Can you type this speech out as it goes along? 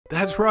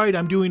That's right,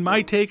 I'm doing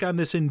my take on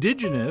this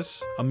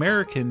indigenous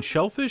American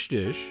shellfish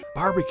dish,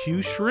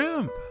 barbecue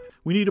shrimp.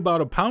 We need about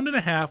 1.5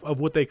 pounds of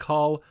what they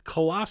call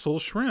colossal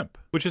shrimp,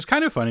 which is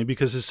kind of funny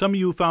because, as some of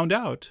you found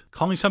out,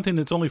 calling something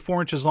that's only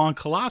 4 inches long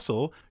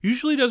colossal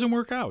usually doesn't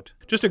work out.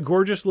 Just a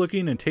gorgeous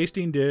looking and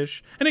tasting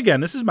dish. And again,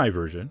 this is my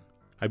version.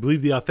 I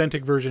believe the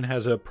authentic version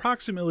has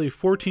approximately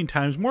 14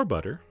 times more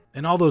butter.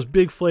 And all those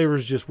big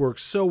flavors just work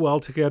so well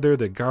together.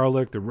 The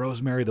garlic, the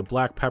rosemary, the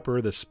black pepper,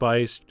 the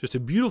spice. Just a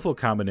beautiful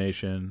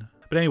combination.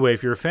 But anyway,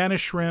 if you're a fan of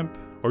shrimp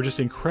or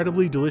just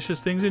incredibly delicious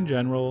things in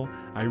general,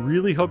 I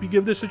really hope you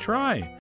give this a try.